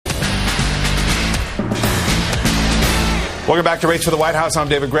Welcome back to Race for the White House. I'm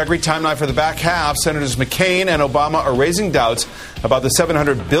David Gregory. Time now for the back half. Senators McCain and Obama are raising doubts about the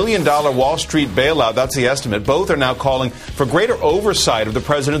 $700 billion Wall Street bailout. That's the estimate. Both are now calling for greater oversight of the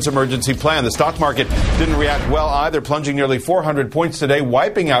president's emergency plan. The stock market didn't react well either, plunging nearly 400 points today,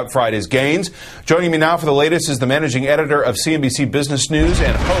 wiping out Friday's gains. Joining me now for the latest is the managing editor of CNBC Business News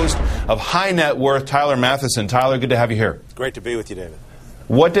and host of High Net Worth, Tyler Mathisen. Tyler, good to have you here. Great to be with you, David.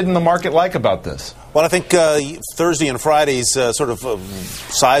 What didn't the market like about this? Well, I think Thursday and Friday's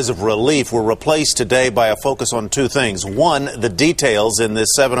sighs of relief were replaced today by a focus on two things. One, the details in this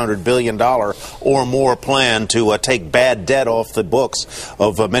 $700 billion or more plan to take bad debt off the books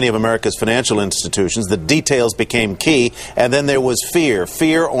of many of America's financial institutions. The details became key. And then there was fear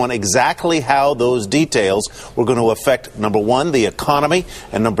on exactly how those details were going to affect, number one, the economy,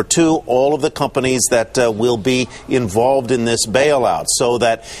 and number two, all of the companies that will be involved in this bailout. So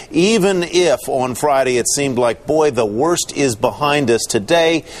that even if on Friday it seemed like, boy, the worst is behind us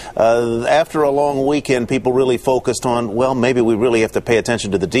today, after a long weekend, people really focused on, well, maybe we really have to pay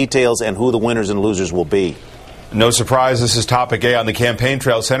attention to the details and who the winners and losers will be. No surprise, this is topic A on the campaign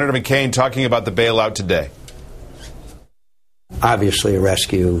trail. Senator McCain talking about the bailout today. Obviously, a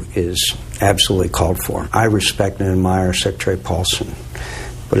rescue is absolutely called for. I respect and admire Secretary Paulson.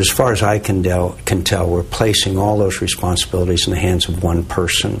 But as far as I can tell, we're placing all those responsibilities in the hands of one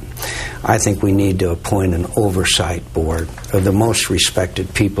person. I think we need to appoint an oversight board of the most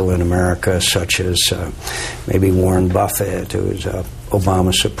respected people in America, such as maybe Warren Buffett, who is an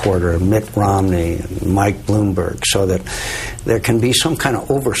Obama supporter, Mitt Romney, and Mike Bloomberg, so that there can be some kind of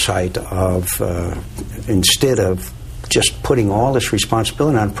oversight of, instead of just putting all this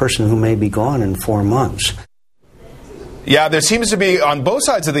responsibility on a person who may be gone in 4 months. Yeah, there seems to be, on both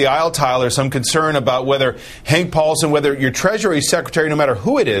sides of the aisle, Tyler, some concern about whether Hank Paulson, whether your Treasury Secretary, no matter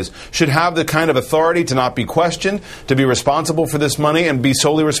who it is, should have the kind of authority to not be questioned, to be responsible for this money, and be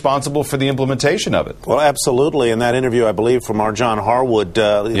solely responsible for the implementation of it. Well, absolutely. In that interview, I believe, from our John Harwood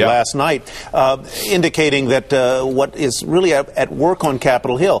last night, indicating that what is really at work on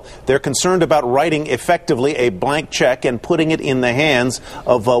Capitol Hill, they're concerned about writing effectively a blank check and putting it in the hands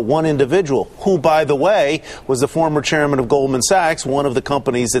of one individual, who, by the way, was the former chairman of Goldman Sachs, one of the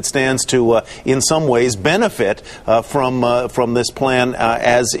companies that stands to, in some ways, benefit from this plan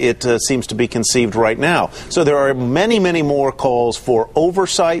as it seems to be conceived right now. So there are many, many more calls for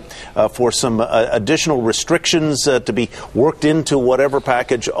oversight, for some additional restrictions to be worked into whatever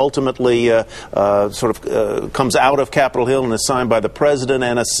package ultimately comes out of Capitol Hill and is signed by the president,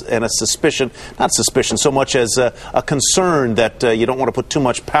 and a suspicion, not suspicion so much as a concern that you don't want to put too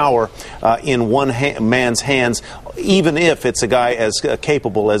much power in one man's hands, even if it's a guy as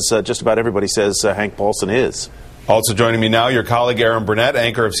capable as just about everybody says Hank Paulson is. Also joining me now, your colleague Erin Burnett,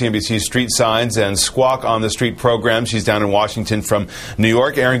 anchor of CNBC's Street Signs and Squawk on the Street program. She's down in Washington from New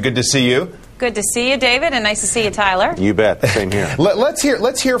York. Erin, good to see you. Good to see you, David, and nice to see you, Tyler. You bet. Same here. Let's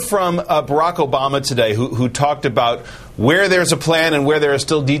hear from Barack Obama today, who talked about where there's a plan and where there are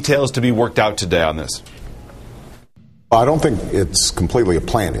still details to be worked out today on this. I don't think it's completely a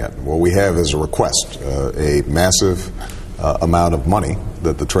plan yet. What we have is a request, a massive amount of money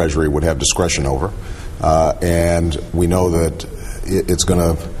that the Treasury would have discretion over, and we know that it's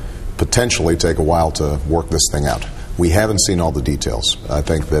going to potentially take a while to work this thing out. We haven't seen all the details. I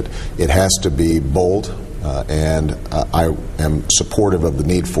think that it has to be bold, and I am supportive of the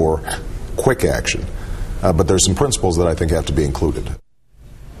need for quick action, but there's some principles that I think have to be included.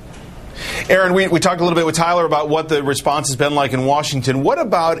 Erin, we talked a little bit with Tyler about what the response has been like in Washington. What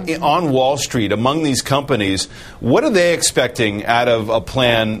about on Wall Street, among these companies? What are they expecting out of a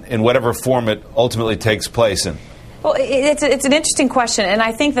plan in whatever form it ultimately takes place in? Well, it's an interesting question, and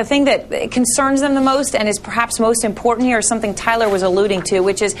I think the thing that concerns them the most and is perhaps most important here is something Tyler was alluding to,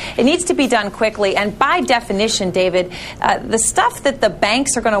 which is it needs to be done quickly. And by definition, David, the stuff that the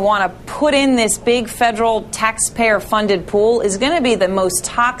banks are going to want to put in this big federal taxpayer-funded pool is going to be the most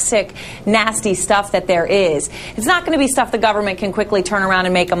toxic, nasty stuff that there is. It's not going to be stuff the government can quickly turn around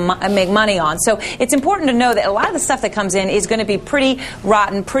and make money on. So it's important to know that a lot of the stuff that comes in is going to be pretty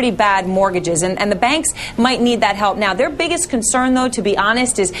rotten, pretty bad mortgages, and the banks might need that help. Now, their biggest concern, though, to be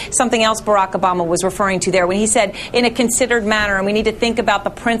honest, is something else Barack Obama was referring to there when he said in a considered manner, and we need to think about the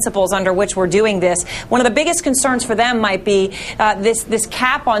principles under which we're doing this. One of the biggest concerns for them might be this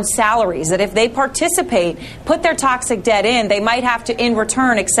cap on salaries, that if they participate, put their toxic debt in, they might have to, in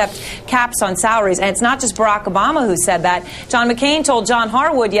return, accept caps on salaries. And it's not just Barack Obama who said that. John McCain told John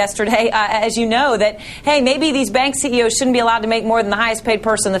Harwood yesterday, as you know, that, hey, maybe these bank CEOs shouldn't be allowed to make more than the highest paid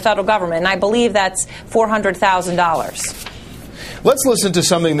person in the federal government. And I believe that's $400,000. Let's listen to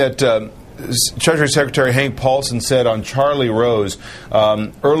something that Treasury Secretary Hank Paulson said on Charlie Rose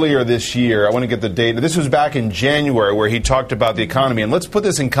earlier this year. I want to get the date. This was back in January where he talked about the economy. And let's put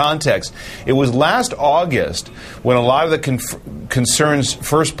this in context. It was last August when a lot of the concerns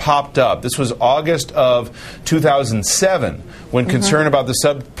first popped up. This was August of 2007 when concern about the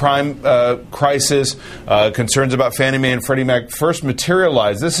subprime crisis, concerns about Fannie Mae and Freddie Mac first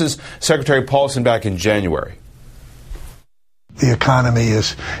materialized. This is Secretary Paulson back in January. The economy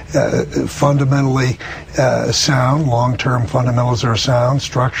is fundamentally sound. Long-term fundamentals are sound,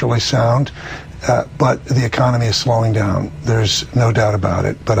 structurally sound, but the economy is slowing down. There's no doubt about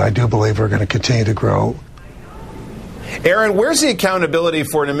it, but I do believe we're going to continue to grow. Aaron, where's the accountability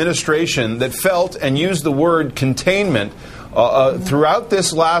for an administration that felt and used the word containment throughout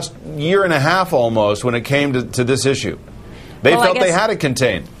this last year and a half almost when it came to this issue? They felt they had it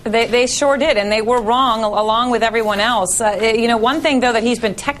contained. They sure did, and they were wrong along with everyone else. One thing, though, that he's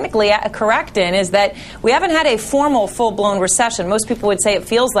been technically correct in is that we haven't had a formal, full-blown recession. Most people would say it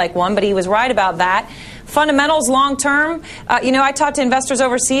feels like one, but he was right about that. Fundamentals long term, I talk to investors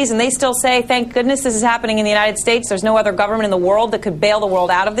overseas and they still say, thank goodness this is happening in the United States. There's no other government in the world that could bail the world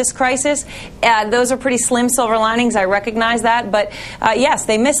out of this crisis. Those are pretty slim silver linings. I recognize that. But yes,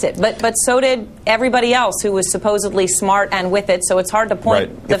 they missed it. But so did everybody else who was supposedly smart and with it. So it's hard to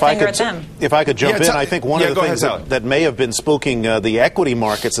point the finger at them. If I could jump in, I think one of the things that may have been spooking the equity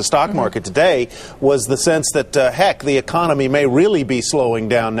markets, the stock market today, was the sense that, the economy may really be slowing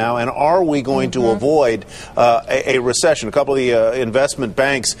down now. And are we going to avoid a recession? A couple of the investment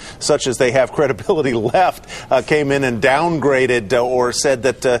banks, such as they have credibility left, came in and downgraded or said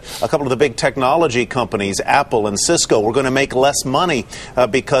that a couple of the big technology companies, Apple and Cisco, were going to make less money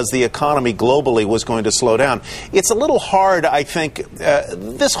because the economy globally was going to slow down. It's a little hard, I think,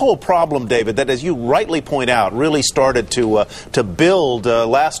 this whole problem, David, that as you rightly point out, really started to build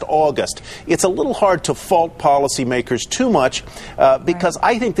last August. It's a little hard to fault policymakers too much because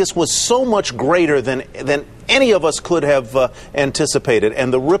I think this was so much greater than any of us could have anticipated,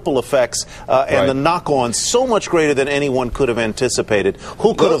 and the ripple effects and the knock-ons so much greater than anyone could have anticipated.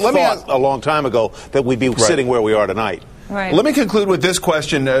 Who could have thought a long time ago that we'd be sitting where we are tonight? Right. Let me conclude with this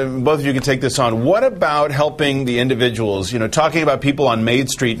question. Both of you can take this on. What about helping the individuals? Talking about people on Main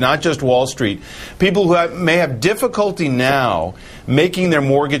Street, not just Wall Street, people who may have difficulty now making their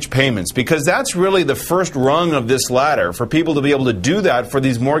mortgage payments, because that's really the first rung of this ladder for people to be able to do that, for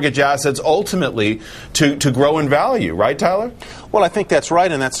these mortgage assets ultimately to grow in value. Right, Tyler? Well, I think that's right,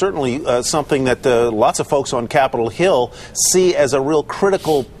 and that's certainly something that lots of folks on Capitol Hill see as a real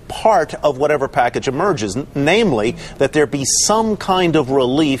critical part of whatever package emerges, namely that there be some kind of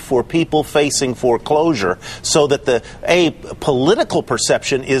relief for people facing foreclosure, so that the political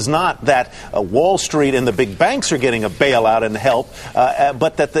perception is not that Wall Street and the big banks are getting a bailout and help,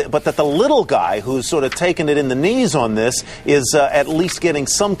 but that the little guy who's sort of taken it in the knees on this is at least getting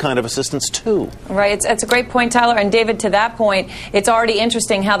some kind of assistance too. Right. It's a great point, Tyler. And David, to that point, it's already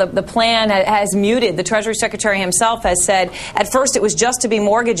interesting how the plan has muted. The Treasury Secretary himself has said at first it was just to be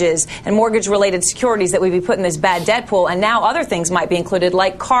mortgages and mortgage-related securities that would be put in this bad debt pool, and now other things might be included,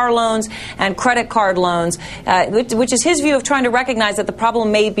 like car loans and credit card loans, which is his view of trying to recognize that the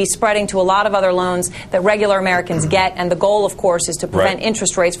problem may be spreading to a lot of other loans that regular Americans get, and the goal, of course, is to prevent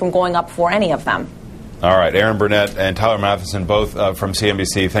interest rates from going up for any of them. All right, Aaron Burnett and Tyler Mathisen, both from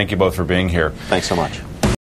CNBC, thank you both for being here. Thanks so much.